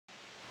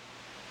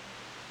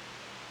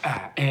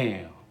I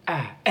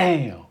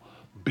am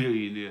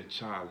billionaire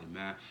Charlie,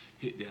 man.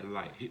 Hit that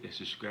like, hit that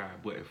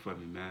subscribe button for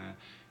me, man.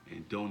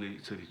 And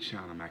donate to the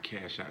channel. My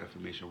cash out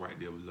information right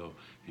there below.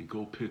 And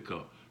go pick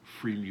up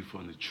Free Me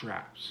from the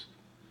Traps.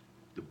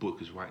 The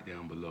book is right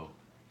down below.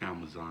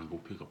 Amazon, go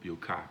pick up your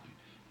copy.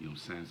 You know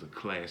what I'm saying? It's a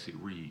classic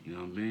read, you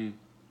know what I mean?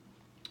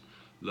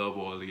 Love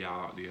all of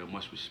y'all out there.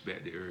 Much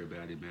respect to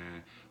everybody,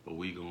 man. But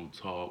we gonna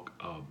talk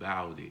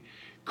about it.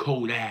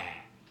 Kodak.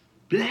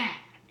 Black.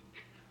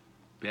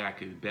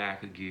 Back and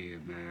back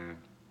again, man.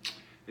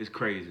 It's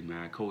crazy,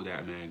 man.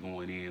 Kodak, man,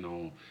 going in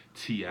on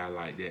T.I.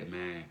 like that,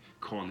 man.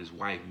 Calling his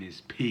wife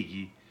Miss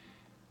Piggy.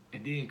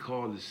 And then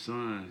called his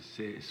son,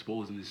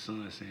 exposing his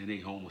son, saying they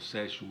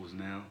homosexuals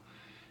now.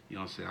 You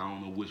know what I'm saying? I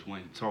don't know which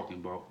one he's talking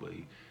about, but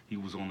he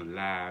was on the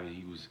live and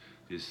he was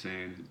just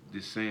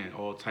saying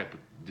all type of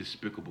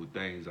despicable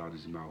things out of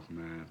his mouth,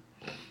 man.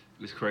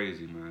 It's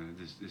crazy, man.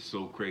 It's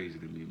so crazy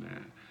to me,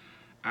 man.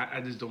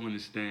 I just don't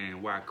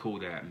understand why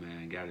Kodak,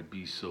 man, got to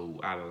be so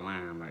out of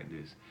line like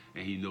this,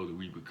 and he know the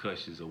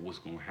repercussions of what's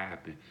gonna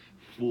happen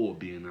for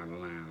being out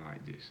of line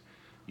like this.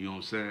 You know what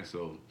I'm saying?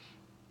 So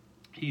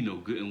he know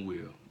good and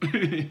well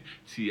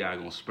T.I.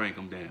 gonna spank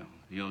him down.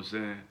 You know what I'm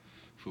saying?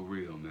 For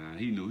real, man.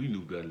 He knew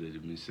better than to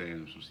be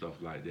saying some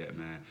stuff like that,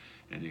 man.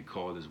 And then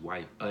called his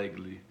wife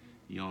ugly.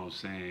 You know what I'm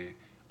saying?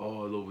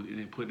 All over, and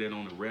then put that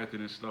on the record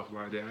and stuff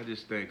like that. I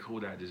just think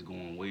Kodak just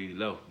going way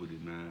left with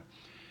it, man.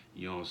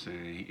 You know what I'm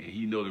saying? And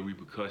he know the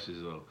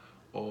repercussions of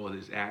all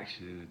his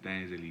actions and the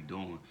things that he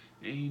doing.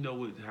 And you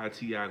know how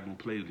T.I. gonna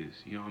play this.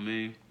 You know what I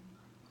mean?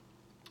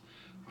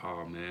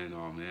 Oh man,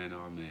 oh man,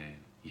 oh man.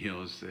 You know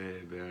what I'm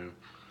saying, man?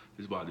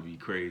 It's about to be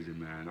crazy,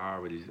 man. I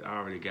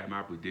already got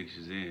my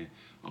predictions in.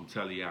 I'm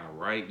telling y'all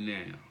right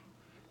now,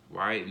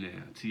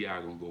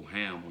 T.I. gonna go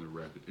ham on the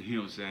record. You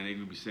know what I'm saying? They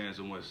gonna be saying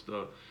so much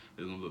stuff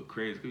that's gonna look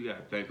crazy. Cause you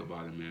gotta think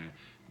about it, man.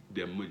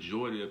 The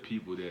majority of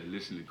people that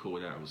listen to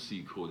Kodak or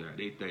see Kodak,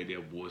 they think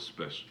that boy's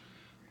special.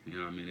 You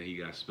know what I mean? That he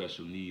got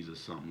special needs or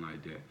something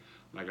like that.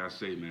 Like I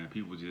say, man,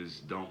 people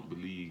just don't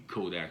believe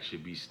Kodak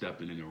should be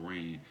stepping in the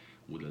ring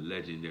with a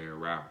legendary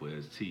rapper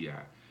as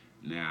T.I.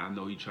 Now, I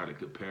know he tried to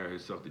compare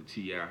himself to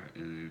T.I.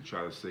 and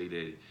try to say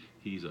that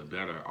he's a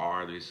better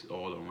artist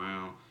all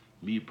around.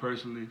 Me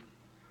personally,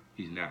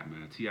 he's not,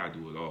 man. T.I.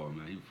 do it all,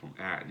 man. He from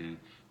acting,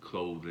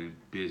 clothing,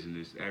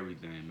 business,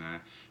 everything,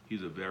 man.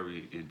 He's a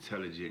very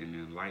intelligent and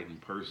enlightened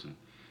person.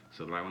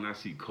 So like when I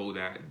see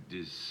Kodak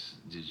just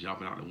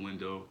jumping out the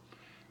window,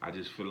 I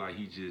just feel like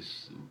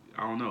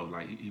I don't know,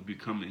 like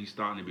he's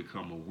starting to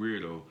become a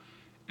weirdo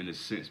in a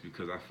sense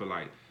because I feel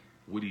like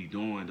what he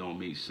doing don't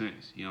make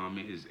sense. You know what I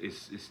mean?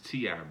 It's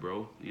Ti,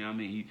 bro. You know what I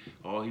mean?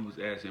 All he was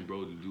asking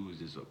bro to do was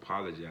just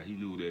apologize. He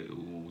knew that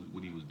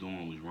what he was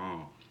doing was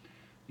wrong.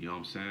 You know what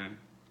I'm saying?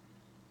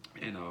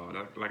 And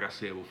like I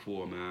said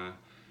before, man,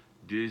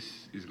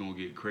 this is gonna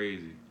get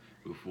crazy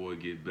before it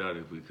get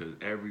better because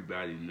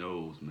everybody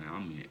knows, man. I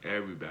mean,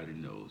 everybody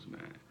knows,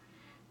 man,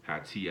 how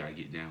Ti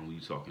get down when you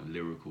talking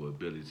lyrical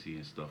ability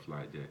and stuff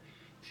like that.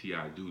 Ti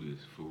do this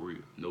for real,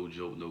 no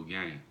joke, no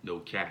game, no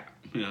cap.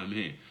 You know what I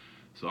mean?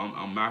 So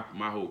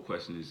my whole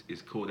question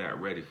is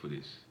Kodak ready for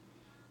this?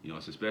 You know,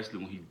 especially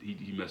when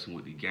he messing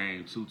with the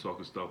game too,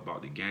 talking stuff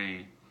about the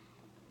game,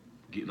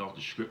 getting off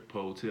the script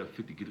pole, tell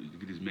 50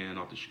 get his man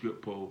off the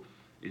script pole.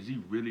 Is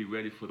he really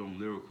ready for them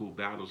lyrical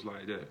battles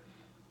like that?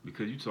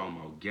 Because you talking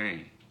about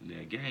Gang. And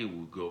that Gang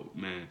will go,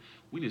 man,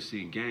 we done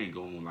seen Gang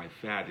go on like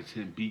 5 to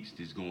 10 beats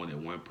just going at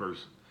one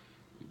person.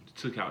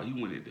 He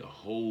went at the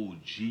whole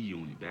G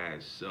unit by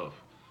itself.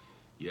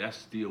 Yeah, that's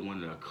still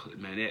one of the,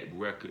 man, that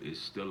record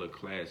is still a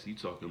classic. You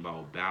talking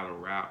about battle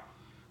rap,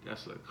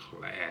 that's a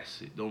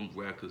classic. Them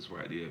records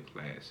right there are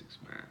classics,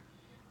 man.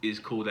 Is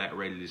Kodak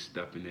ready to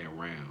step in that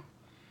round?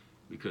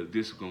 Because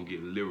this is gonna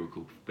get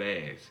lyrical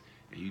fast.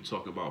 And you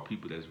talk about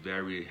people that's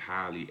very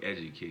highly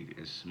educated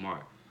and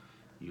smart.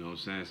 You know what I'm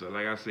saying? So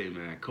like I say,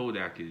 man,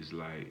 Kodak is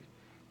like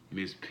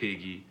Miss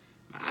Piggy.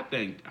 I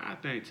think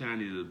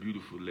Tiny is a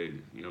beautiful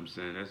lady. You know what I'm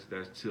saying?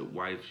 That's Tip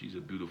wife. She's a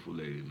beautiful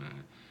lady,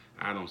 man.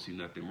 I don't see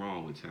nothing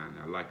wrong with Tiny.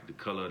 I like the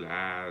color of the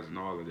eyes and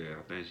all of that.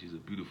 I think she's a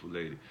beautiful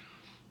lady.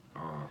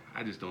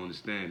 I just don't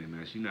understand it,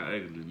 man. She's not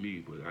ugly to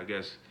me, but I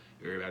guess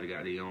everybody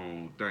got their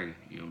own thing.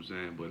 You know what I'm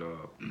saying? But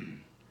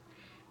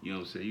you know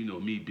what I'm saying? You know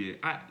me being,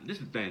 this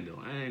is the thing though.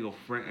 I ain't gonna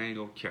front, I ain't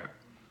gonna cap.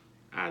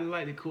 I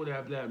like the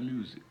Kodak Black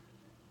music.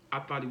 I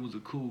thought he was a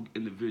cool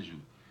individual.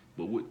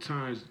 But what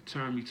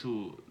turned me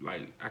to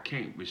like I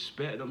can't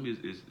respect him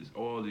is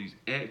all these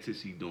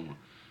antics he doing.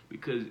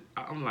 Because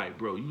I'm like,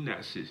 bro, you not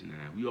 6'9".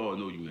 We all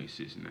know you ain't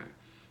 6'9".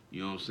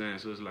 You know what I'm saying?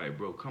 So it's like,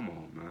 bro, come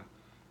on, man.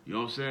 You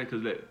know what I'm saying?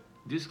 Cause like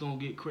this gonna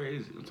get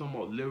crazy. I'm talking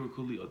about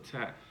lyrically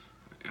attack.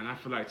 And I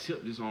feel like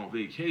Tip just on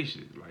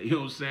vacation. Like, you know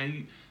what I'm saying?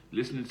 He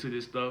listening to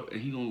this stuff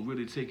and he gonna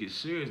really take it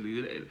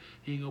seriously.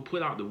 He ain't gonna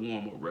put out the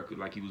warm-up record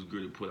like he was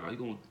good to put out. He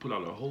gonna put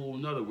out a whole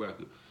nother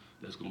record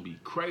that's gonna be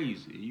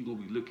crazy. And you gonna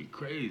be looking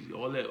crazy.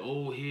 All that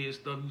old head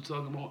stuff you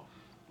talking about,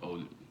 oh,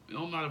 it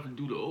don't matter if you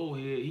do the old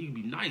head, he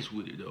be nice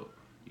with it though.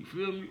 You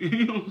feel me?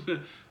 You know what I'm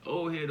saying?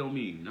 Old head don't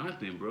mean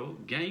nothing, bro.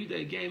 Game,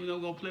 that game, they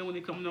don't gonna play when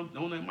they coming up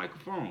on that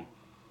microphone.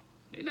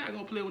 They not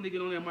gonna play when they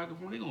get on that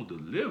microphone. They gonna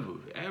deliver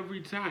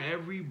every time.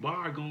 Every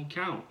bar gonna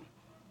count.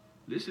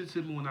 Listen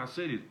to me when I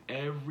say this.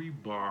 Every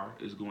bar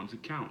is going to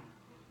count.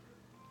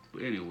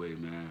 But anyway,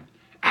 man,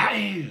 I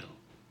am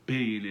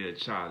Billionaire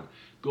Charlie.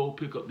 Go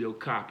pick up your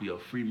copy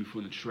of Free Me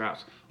from the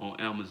Traps on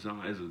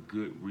Amazon. It's a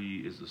good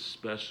read. It's a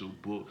special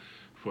book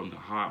from the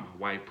heart.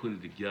 My wife put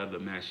it together,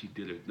 man. She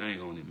did her thing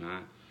on it,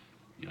 man.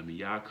 You know what I mean?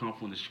 Y'all come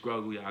from the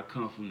struggle. Y'all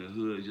come from the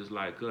hood just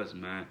like us,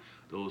 man.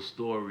 Those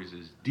stories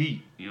is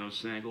deep. You know what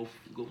I'm saying?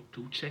 Go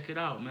check it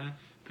out, man.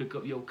 Pick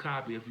up your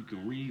copy if you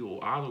can read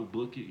or auto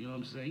book it. You know what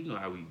I'm saying? You know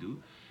how we do.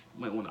 You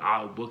might want to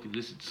auto book it,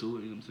 listen to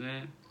it. You know what I'm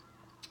saying?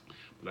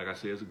 But like I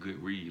said, it's a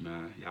good read,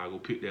 man. Y'all go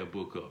pick that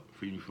book up.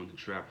 Free Me from the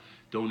Trap.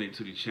 Donate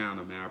to the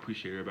channel, man. I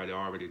appreciate everybody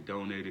already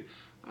donated.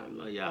 I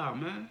love y'all,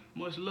 man.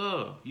 Much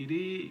love. You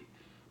did?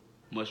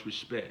 Much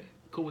respect.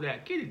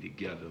 Kodak, get it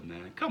together,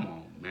 man. Come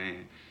on,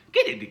 man.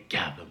 Get it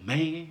together,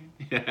 man.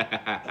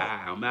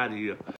 I'm out of here.